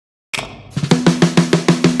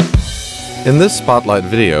In this spotlight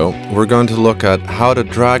video, we're going to look at how to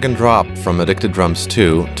drag and drop from Addictive Drums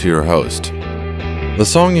 2 to your host. The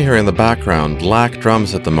song you hear in the background lacks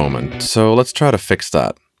drums at the moment, so let's try to fix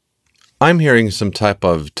that. I'm hearing some type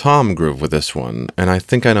of tom groove with this one, and I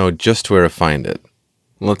think I know just where to find it.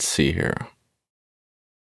 Let's see here.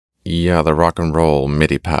 Yeah, the rock and roll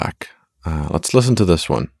MIDI pack. Let's listen to this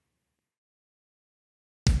one.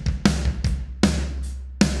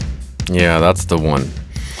 Yeah, that's the one.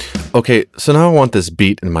 Okay, so now I want this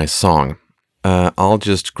beat in my song. I'll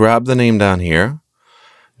just grab the name down here,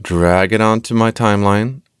 drag it onto my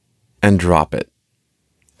timeline, and drop it.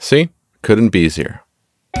 See? Couldn't be easier.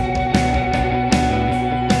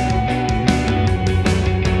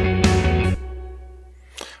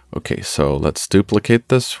 Okay, so let's duplicate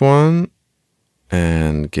this one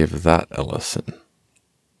and give that a listen.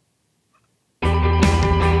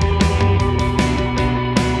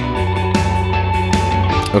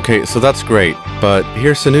 Okay, so that's great, but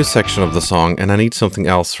here's a new section of the song and I need something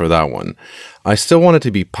else for that one. I still want it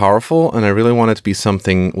to be powerful and I really want it to be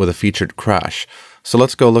something with a featured crash. So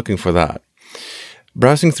let's go looking for that.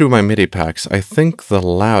 Browsing through my MIDI packs, I think the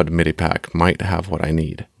loud MIDI pack might have what I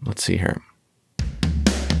need. Let's see here.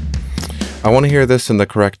 I want to hear this in the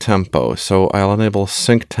correct tempo, so I'll enable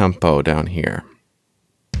sync tempo down here.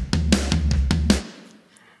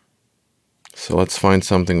 So let's find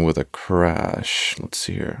something with a crash. Let's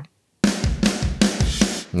see here.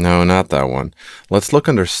 No, not that one. Let's look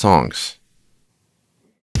under songs.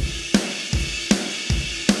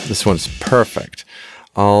 This one's perfect.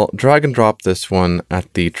 I'll drag and drop this one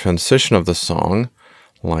at the transition of the song,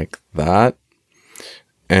 like that.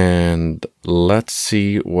 And let's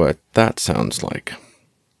see what that sounds like.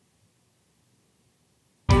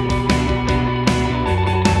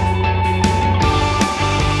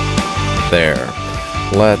 There.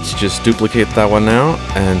 Let's just duplicate that one now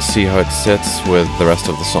and see how it sits with the rest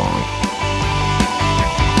of the song.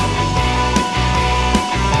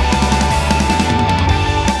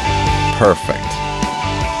 Perfect.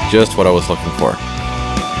 Just what I was looking for.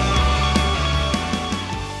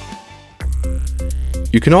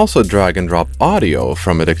 You can also drag and drop audio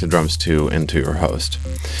from Addictive Drums 2 into your host.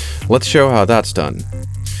 Let's show how that's done.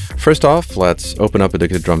 First off, let's open up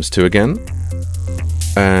Addictive Drums 2 again.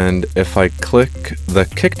 And if I click the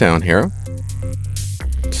kick down here,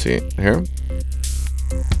 let's see here,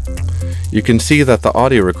 you can see that the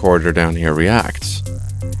audio recorder down here reacts.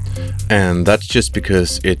 And that's just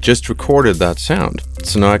because it just recorded that sound.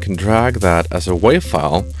 So now I can drag that as a WAV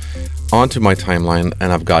file onto my timeline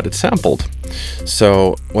and I've got it sampled.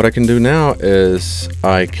 So what I can do now is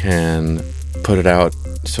I can put it out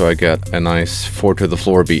so I get a nice 4 to the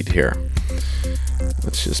floor beat here.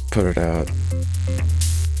 Let's just put it out.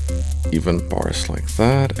 Even bars like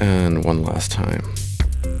that, and one last time.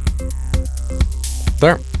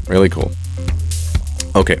 There, really cool.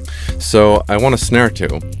 Okay, so I want a snare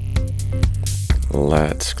too.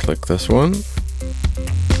 Let's click this one.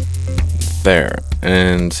 There,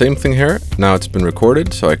 and same thing here. Now it's been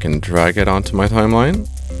recorded, so I can drag it onto my timeline.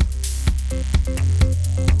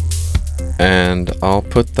 And I'll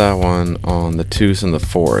put that one on the 2s and the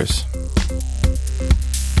 4s.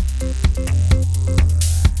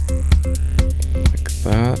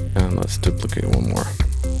 That, and let's duplicate one more.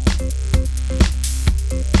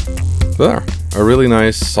 There, a really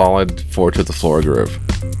nice solid 4 to the floor groove.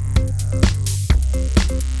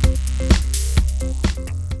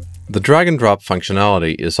 The drag and drop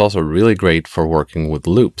functionality is also really great for working with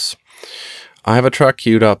loops. I have a track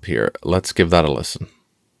queued up here. Let's give that a listen.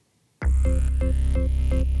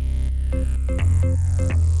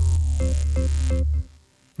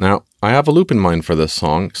 Now, I have a loop in mind for this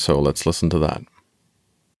song, so let's listen to that.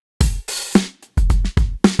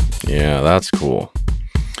 Yeah, that's cool.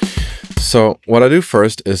 So what I do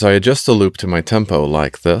first is I adjust the loop to my tempo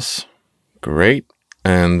like this. Great.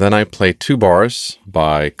 And then I play 2 bars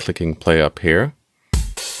by clicking play up here.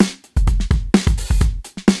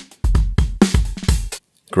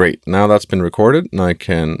 Great. Now that's been recorded and I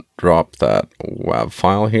can drop that WAV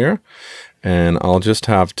file here. And I'll just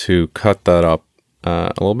have to cut that up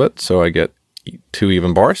a little bit so I get 2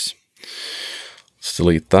 even bars. Let's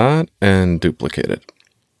delete that and duplicate it.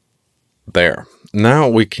 There. Now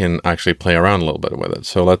we can actually play around a little bit with it.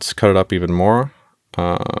 So let's cut it up even more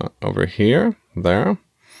over here, there,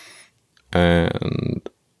 and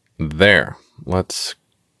there. Let's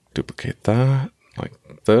duplicate that like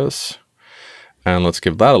this, and let's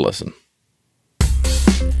give that a listen.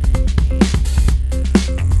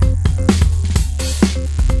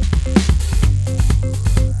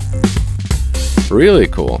 Really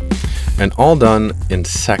cool. And all done in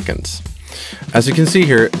seconds. As you can see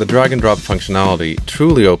here, the drag and drop functionality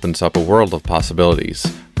truly opens up a world of possibilities,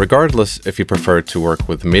 regardless if you prefer to work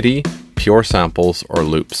with MIDI, pure samples, or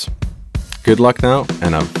loops. Good luck now,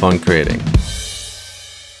 and have fun creating.